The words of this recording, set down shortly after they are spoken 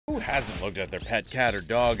Who hasn't looked at their pet cat or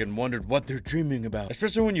dog and wondered what they're dreaming about?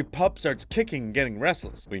 Especially when your pup starts kicking and getting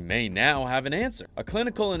restless. We may now have an answer. A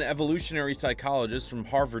clinical and evolutionary psychologist from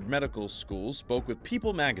Harvard Medical School spoke with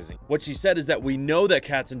People magazine. What she said is that we know that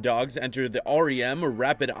cats and dogs enter the REM, or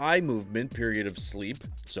rapid eye movement, period of sleep,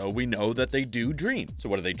 so we know that they do dream. So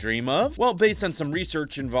what do they dream of? Well, based on some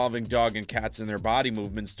research involving dog and cats and their body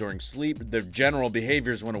movements during sleep, their general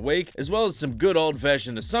behaviors when awake, as well as some good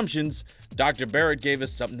old-fashioned assumptions, Dr. Barrett gave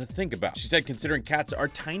us something to think about. She said considering cats are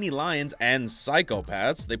tiny lions and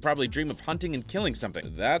psychopaths, they probably dream of hunting and killing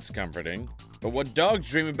something. That's comforting. But what dogs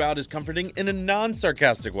dream about is comforting in a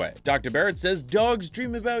non-sarcastic way. Dr. Barrett says dogs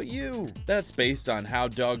dream about you. That's based on how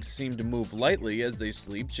dogs seem to move lightly as they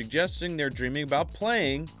sleep, suggesting they're dreaming about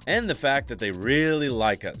playing, and the fact that they really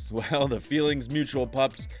like us. Well, the feeling's mutual,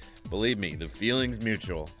 pups. Believe me, the feeling's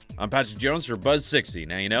mutual. I'm Patrick Jones for Buzz 60.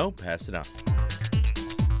 Now you know, pass it on.